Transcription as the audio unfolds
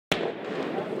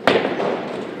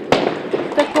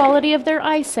quality of their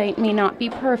eyesight may not be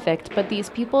perfect, but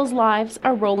these people's lives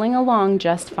are rolling along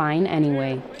just fine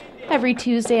anyway. Every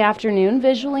Tuesday afternoon,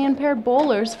 visually impaired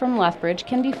bowlers from Lethbridge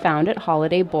can be found at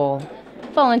Holiday Bowl.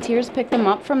 Volunteers pick them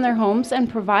up from their homes and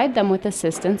provide them with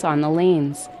assistance on the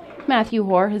lanes. Matthew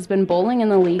Hoare has been bowling in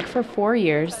the league for 4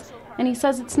 years, and he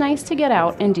says it's nice to get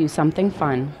out and do something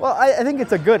fun. Well, I think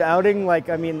it's a good outing.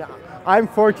 I'm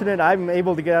fortunate I'm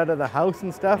able to get out of the house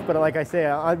and stuff, but like I say,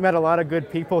 I've met a lot of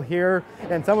good people here,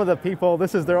 and some of the people,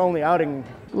 this is their only outing.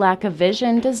 Lack of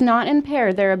vision does not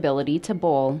impair their ability to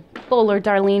bowl. Bowler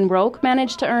Darlene Roque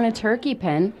managed to earn a turkey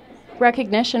pin,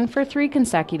 recognition for 3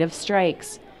 consecutive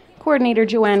strikes. Coordinator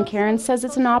Joanne Karen says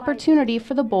it's an opportunity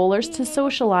for the bowlers to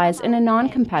socialize in a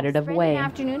non-competitive way.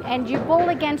 Afternoon, and you bowl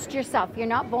against yourself. You're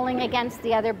not bowling against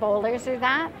the other bowlers or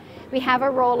that. We have a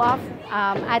roll-off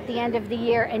at the end of the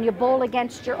year, and you bowl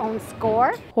against your own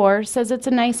score. Hoare says it's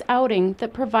a nice outing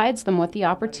that provides them with the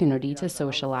opportunity to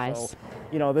socialize.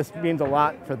 So, this means a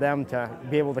lot for them to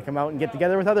be able to come out and get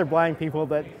together with other blind people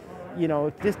that,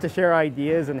 just to share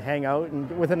ideas and hang out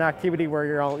and with an activity where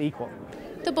you're all equal.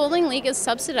 The bowling league is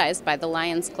subsidized by the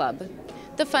Lions Club.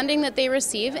 The funding that they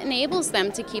receive enables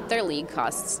them to keep their league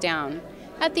costs down.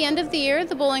 At the end of the year,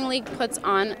 the bowling league puts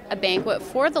on a banquet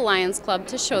for the Lions Club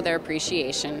to show their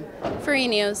appreciation. For E!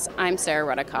 News, I'm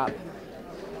Sarah Redekop.